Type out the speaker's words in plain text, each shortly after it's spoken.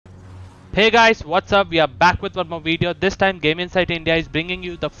Hey guys, what's up? We are back with one more video. This time Game Insight India is bringing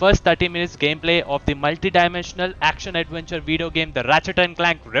you the first 30 minutes gameplay of the multi-dimensional action-adventure video game The Ratchet and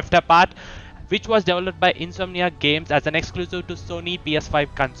Clank Rift Apart, which was developed by Insomniac Games as an exclusive to Sony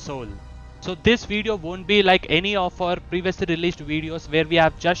PS5 console. So this video won't be like any of our previously released videos where we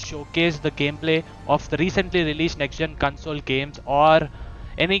have just showcased the gameplay of the recently released next-gen console games or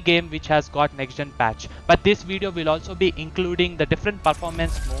any game which has got next gen patch, but this video will also be including the different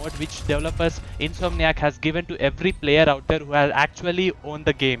performance mode which developers Insomniac has given to every player out there who has actually owned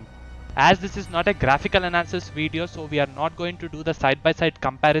the game. As this is not a graphical analysis video, so we are not going to do the side-by-side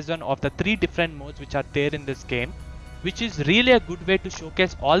comparison of the three different modes which are there in this game, which is really a good way to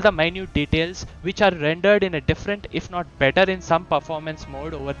showcase all the minute details which are rendered in a different, if not better, in some performance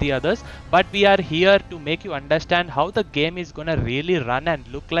mode over the others. But we are here to make you understand how the game is gonna really run and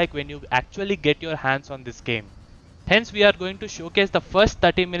look like when you actually get your hands on this game. Hence, we are going to showcase the first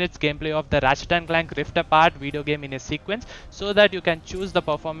 30 minutes gameplay of the Ratchet and Clank Rift Apart video game in a sequence so that you can choose the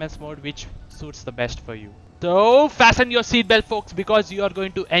performance mode which suits the best for you. So fasten your seatbelt folks, because you are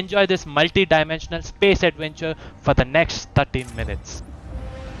going to enjoy this multi-dimensional space adventure for the next 30 minutes.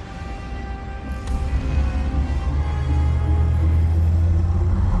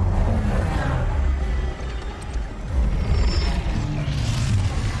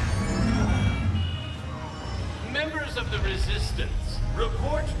 Members of the Resistance,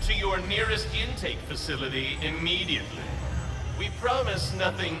 report to your nearest intake facility immediately. We promise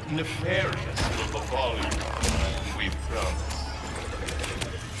nothing nefarious will befall you. We promise.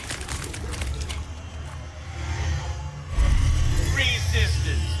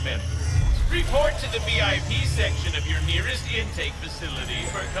 Resistance members, report to the VIP section of your nearest intake facility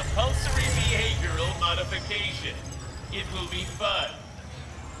for compulsory behavioral modification. It will be fun.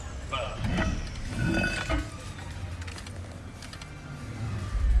 Fun.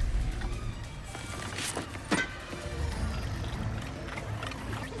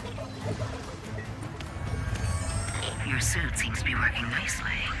 Your suit seems to be working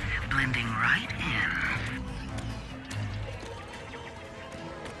nicely, blending right in.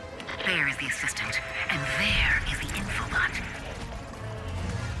 There is the assistant, and there is the infobot.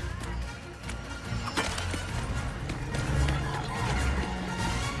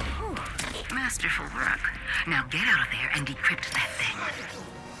 Whew. Masterful work. Now get out of there and decrypt that thing.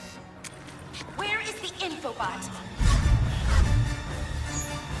 Where is the infobot?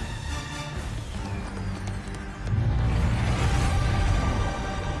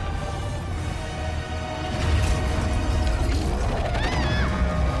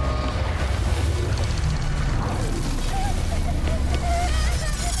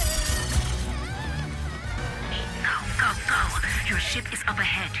 Your ship is up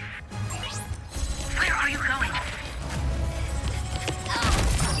ahead. Where are you going?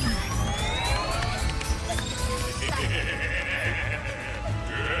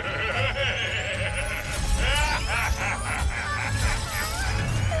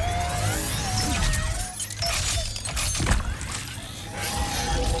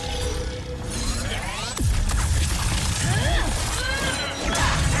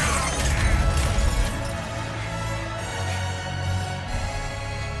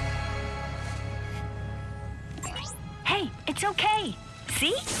 It's okay.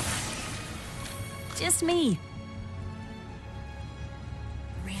 See? Just me.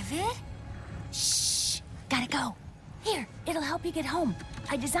 Rivet? Shh. Gotta go. Here, it'll help you get home.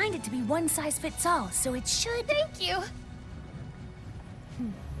 I designed it to be one size fits all, so it should... Thank you.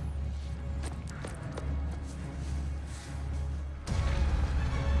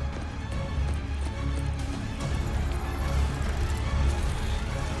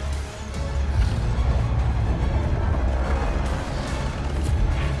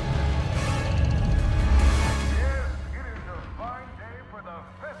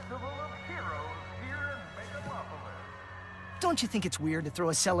 Don't you think it's weird to throw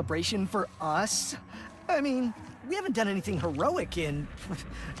a celebration for us? I mean, we haven't done anything heroic in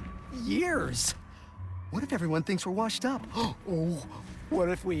years. What if everyone thinks we're washed up? Oh, what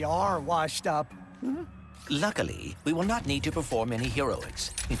if we are washed up? Luckily, we will not need to perform any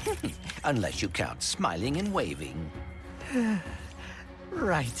heroics. Unless you count smiling and waving.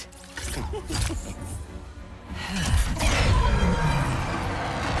 Right.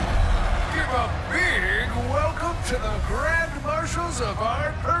 Give a big welcome to the Grand Marshals of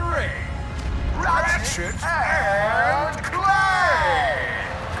our parade, Ratchet and Clank!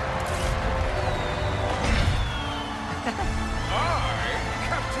 I,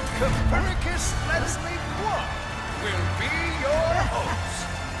 Captain Copernicus Leslie Block, will be your host.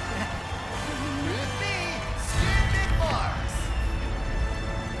 With me, Stupid Mars.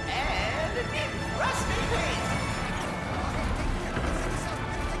 And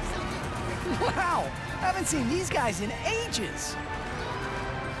Wow! Haven't seen these guys in ages!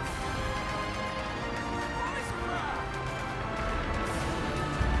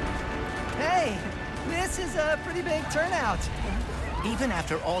 Hey, this is a pretty big turnout. Even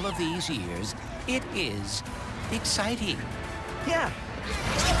after all of these years, it is exciting. Yeah.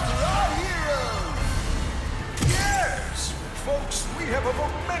 Our heroes! Yes! Folks, we have a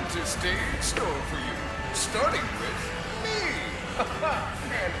momentous day in store for you. Starting with me.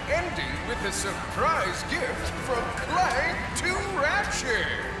 And ending with a surprise gift from Clank to Ratchet.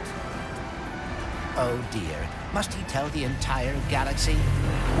 Oh dear, must he tell the entire galaxy?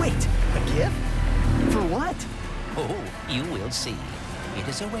 Wait, a gift? For what? Oh, you will see. It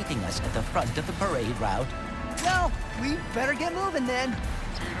is awaiting us at the front of the parade route. Well, we better get moving then.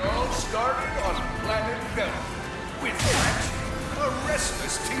 It all started on planet Fidelity with Ratchet, a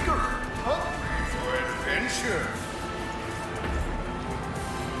restless tinkerer, hungry for adventure.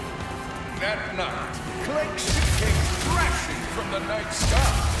 That night, Clank ship came crashing from the night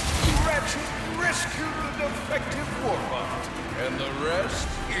sky. Ratchet rescued a defective warbot, and the rest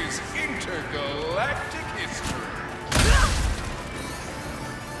is intergalactic history.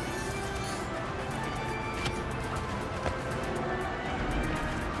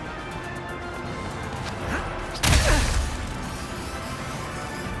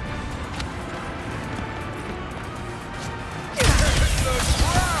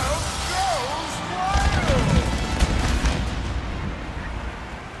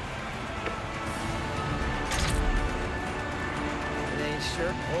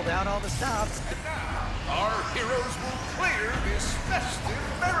 Sure pulled out all the stops. Our heroes will clear this festive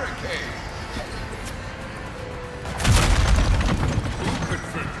barricade. Who could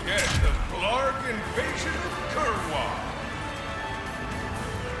forget the Blarg invasion of Kurwa?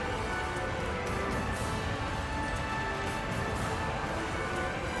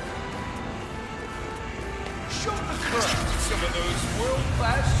 Show the crowd some of those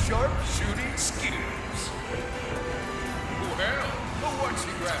world-class sharpshooting skills. Well, once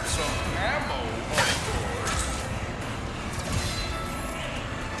he grabs some ammo, of course.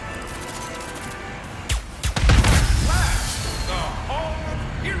 Last, the Hall of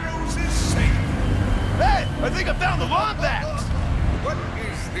Heroes is safe. Hey, I think I found the Wombat! What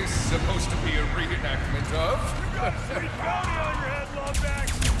is this supposed to be a reenactment of?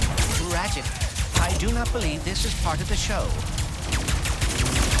 Ratchet, I do not believe this is part of the show.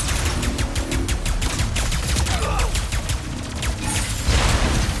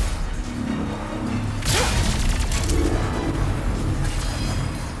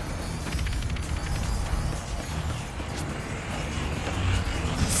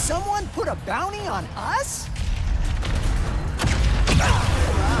 Someone put a bounty on us?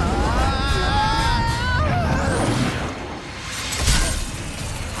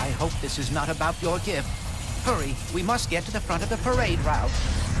 I hope this is not about your gift. Hurry, we must get to the front of the parade route.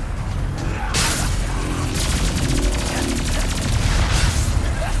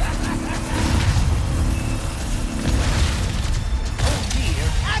 Oh dear,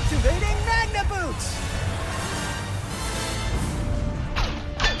 activating Magna Boots!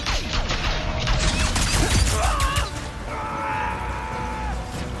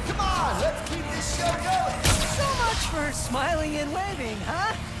 Come on, let's keep this show going! So much for smiling and waving,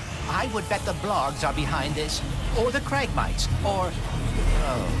 huh? I would bet the blogs are behind this, or the Cragmites, or...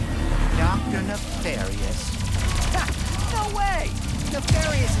 oh, Dr. Nefarious. Ha! No way!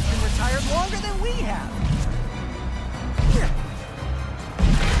 Nefarious has been retired longer than we have!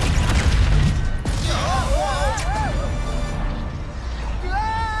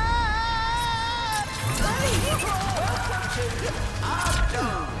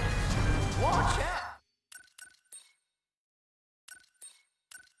 Watch out!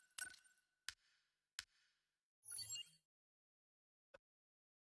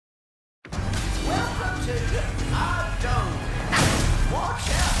 Welcome to our dome. Watch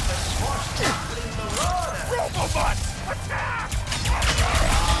out for swashbuckling marauders. Robobots, attack!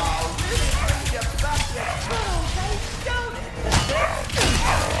 Oh, really brings you back to good old days, don't it?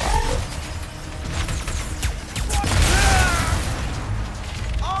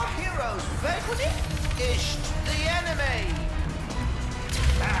 Our heroes vanquished the enemy.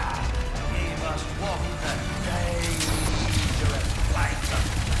 Now, we must walk the dangerous flight of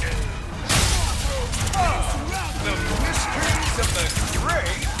doom. The mysteries of the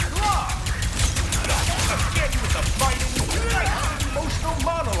Great Clock. Again with the fighting, emotional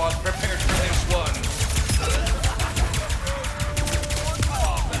monologue prepared for this one.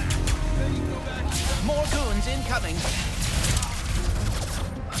 More goons incoming.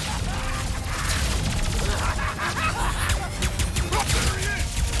 There he is!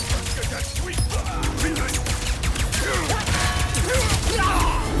 Let's get that sweet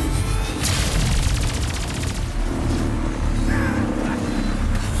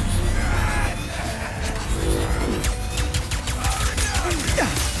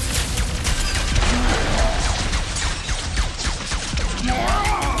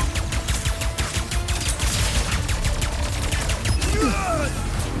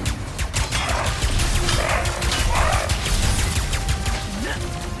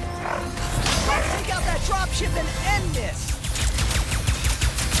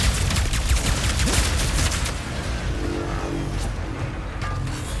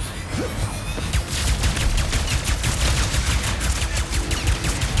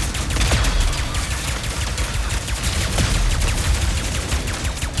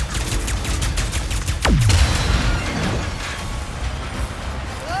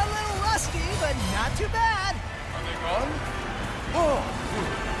too bad. Are they gone? Oh,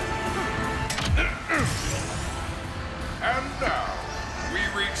 and now, we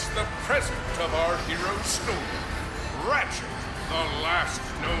reach the present of our hero's story. Ratchet, the last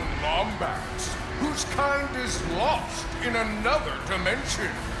known Lombax, whose kind is lost in another dimension,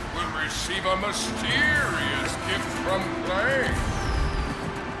 will receive a mysterious gift from Clank.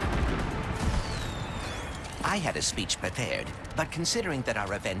 I had a speech prepared, but considering that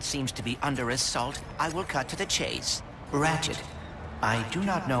our event seems to be under assault, I will cut to the chase. Ratchet, I do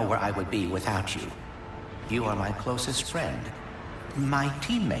not know where I would be without you. You are my closest friend, my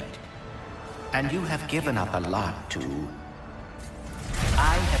teammate, and you have given up a lot to...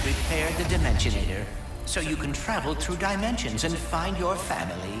 I have repaired the Dimensionator, so you can travel through dimensions and find your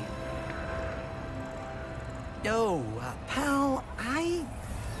family. No, pal,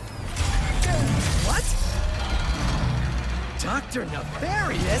 what? Dr.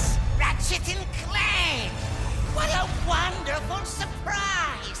 Nefarious? Ratchet and Clank! What a wonderful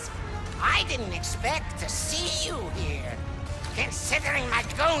surprise! I didn't expect to see you here. Considering my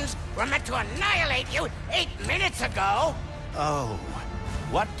goons were meant to annihilate you 8 minutes ago. Oh,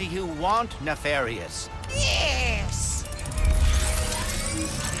 what do you want, Nefarious? Yes!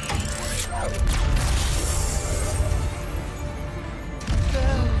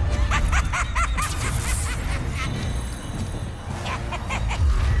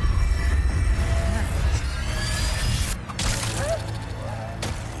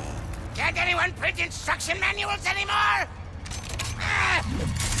 Can't anyone print instruction manuals anymore?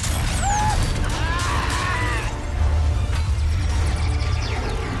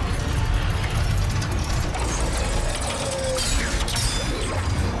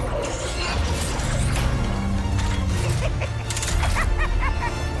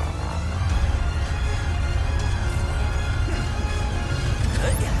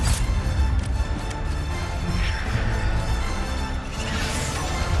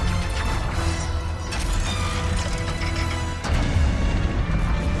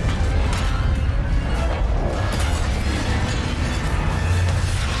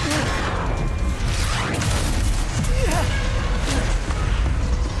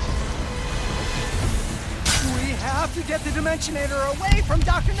 Get the Dimensionator away from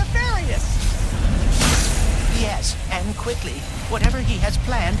Dr. Nefarious! Yes, and quickly. Whatever he has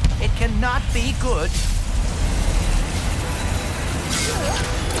planned, it cannot be good.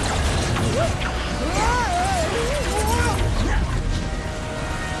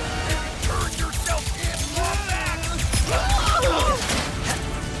 Turn yourself in, Lombax!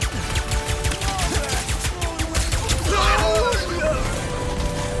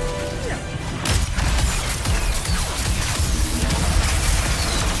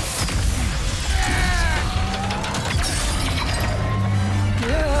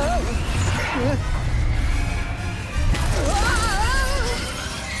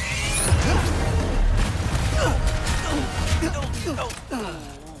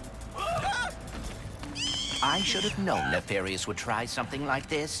 I should have known Nefarious would try something like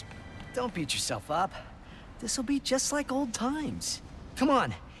this. Don't beat yourself up. This'll be just like old times. Come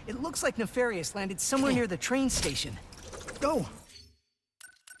on, it looks like Nefarious landed somewhere near the train station. Go!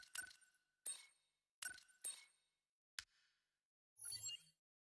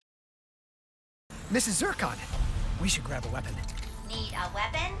 Mrs. Zircon, we should grab a weapon. Need a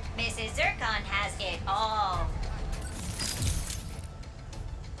weapon? Mrs. Zircon has it all.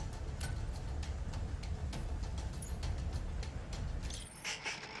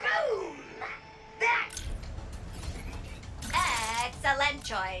 Boom! That! Excellent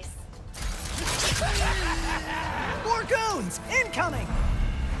choice. More goons! Incoming!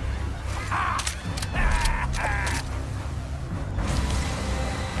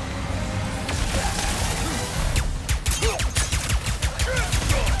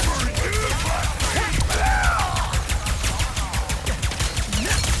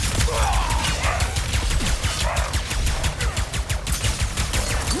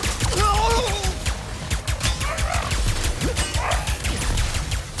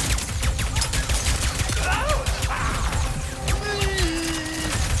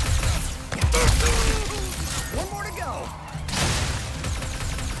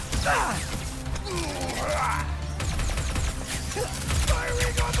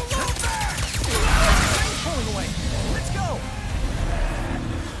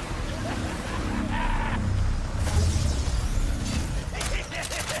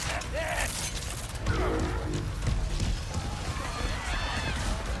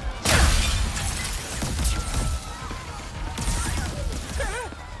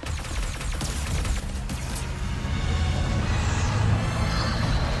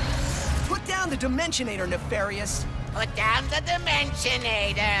 the Dimensionator, Nefarious. Put down the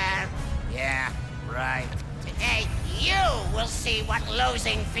Dimensionator. Yeah, right. Today, you will see what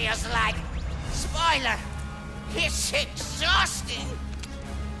losing feels like. Spoiler, it's exhausting.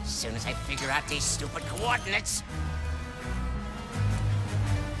 As soon as I figure out these stupid coordinates.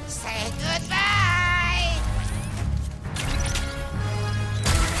 Say goodbye!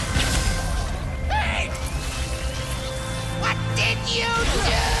 Hey! What did you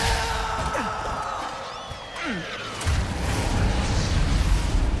do?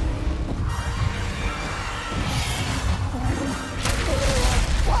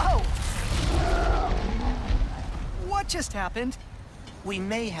 Whoa! What just happened? We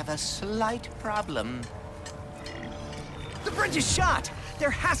may have a slight problem. The bridge is shot! There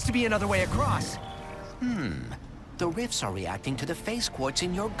has to be another way across. The rifts are reacting to the face quartz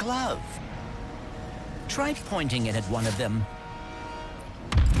in your glove. Try pointing it at one of them.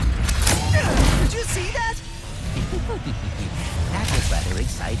 Did you see that? That was rather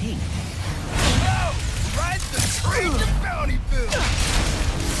exciting. No! Ride the train to Bountyville!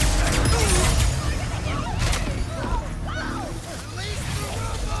 Release the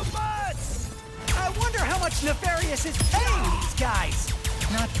robots! I wonder how much Nefarious is paying these guys.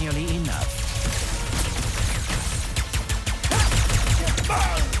 Not nearly enough.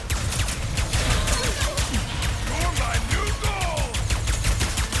 You're my new goal!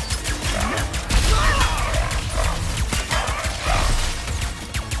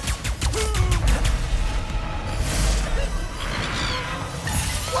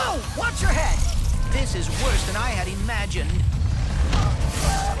 Whoa! Watch your head! This is worse than I had imagined.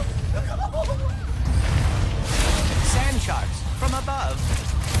 Sand sharks from above.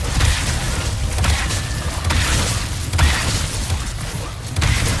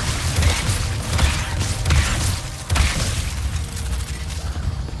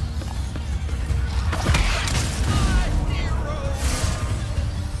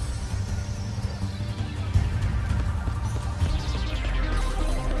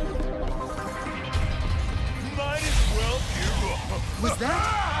 Might as well give up. Was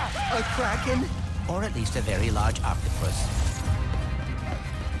that a kraken? Or at least a very large octopus.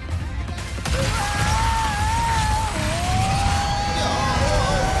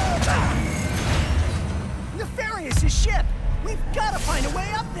 Nefarious' ship! We've got to find a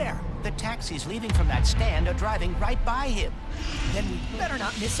way up there! The taxis leaving from that stand are driving right by him. Then we better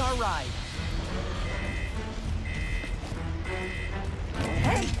not miss our ride.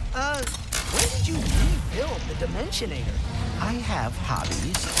 Hey, when did you rebuild the Dimensionator? I have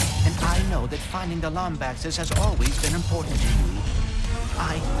hobbies, and I know that finding the Lombaxes has always been important to you.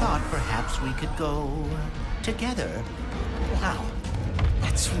 I thought perhaps we could go together. Wow,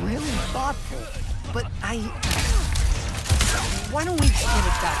 that's really thoughtful. But why don't we get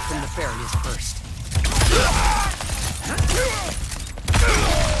it back from Nefarious first?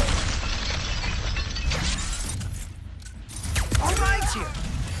 All right, here.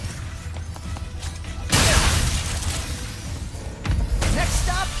 Next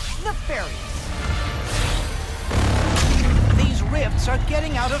stop, Nefarious. These rifts are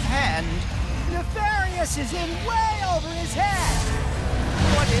getting out of hand. Nefarious is in way over his head.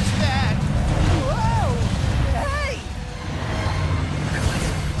 What is that? Whoa! Hey!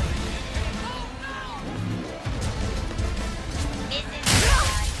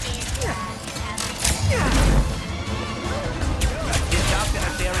 Did Dr.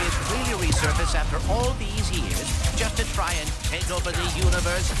 Nefarious really resurface after all these years just to try and take over the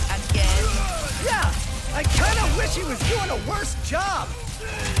universe again? Yeah, I kind of wish he was doing a worse job.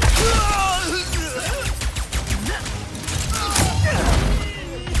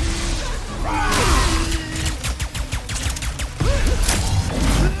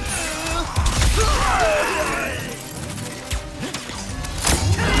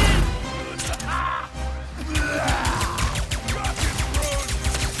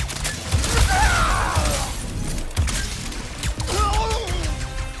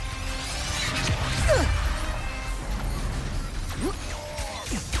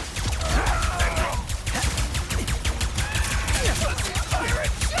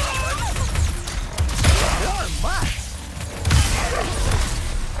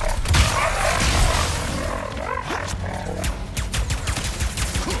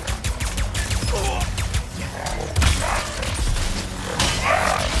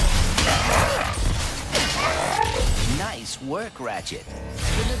 Nice work, Ratchet.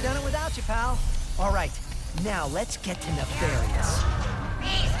 Couldn't have done it without you, pal. All right, now let's get to Nefarious.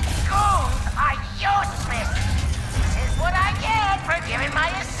 These goons are useless. This is what I get for giving my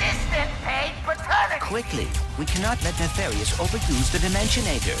assistant paid paternity. Quickly, we cannot let Nefarious overuse the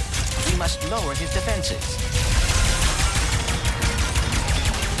Dimensionator. We must lower his defenses.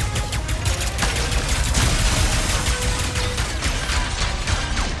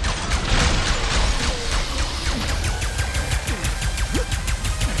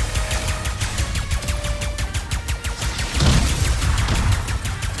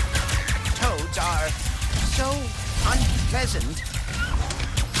 Toads are so unpleasant.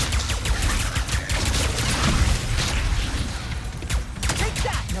 Take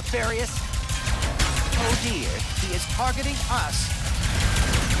that, Nefarious! Oh dear, he is targeting us.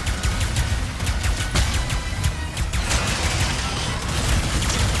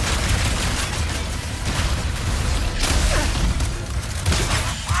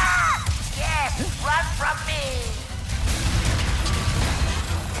 Yes, run from me.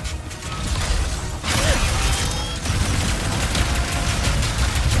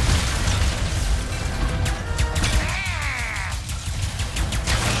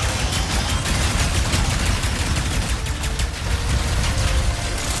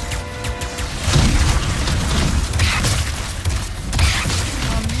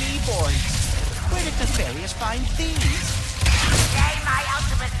 Where did Nefarious find these? Today my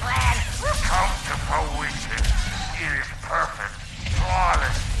ultimate plan will Come to fruition. It is perfect,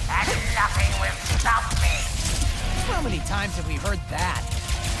 flawless. and nothing will stop me. How many times have we heard that?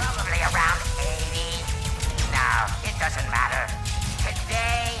 Probably around 80. No, it doesn't matter.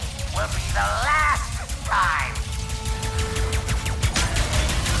 Today will be the last time.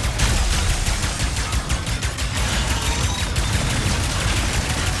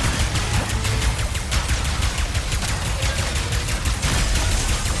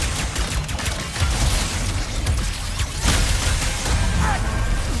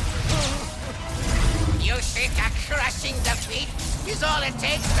 You think a crushing defeat is all it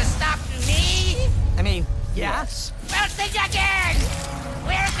takes to stop me? I mean, yes. Well, think again!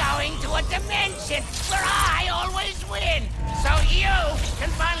 We're going to a dimension where I always win, so you can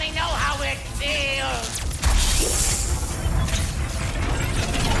finally know how it feels.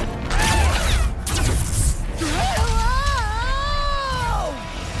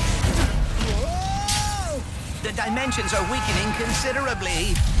 The dimensions are weakening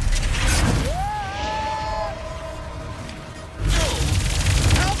considerably.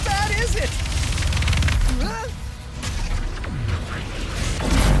 How bad is it?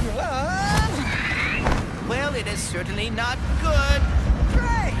 Well, it is certainly not good.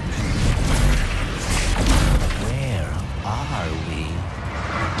 Great! Where are we?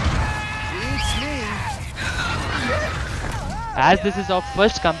 Beats me. As this is our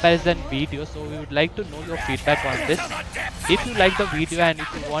first comparison video, so we would like to know your feedback on this. If you like the video and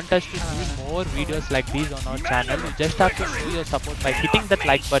if you want us to do more videos like these on our channel, you just have to show your support by hitting that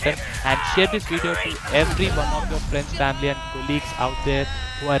like button and share this video to every one of your friends, family and colleagues out there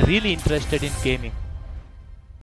who are really interested in gaming.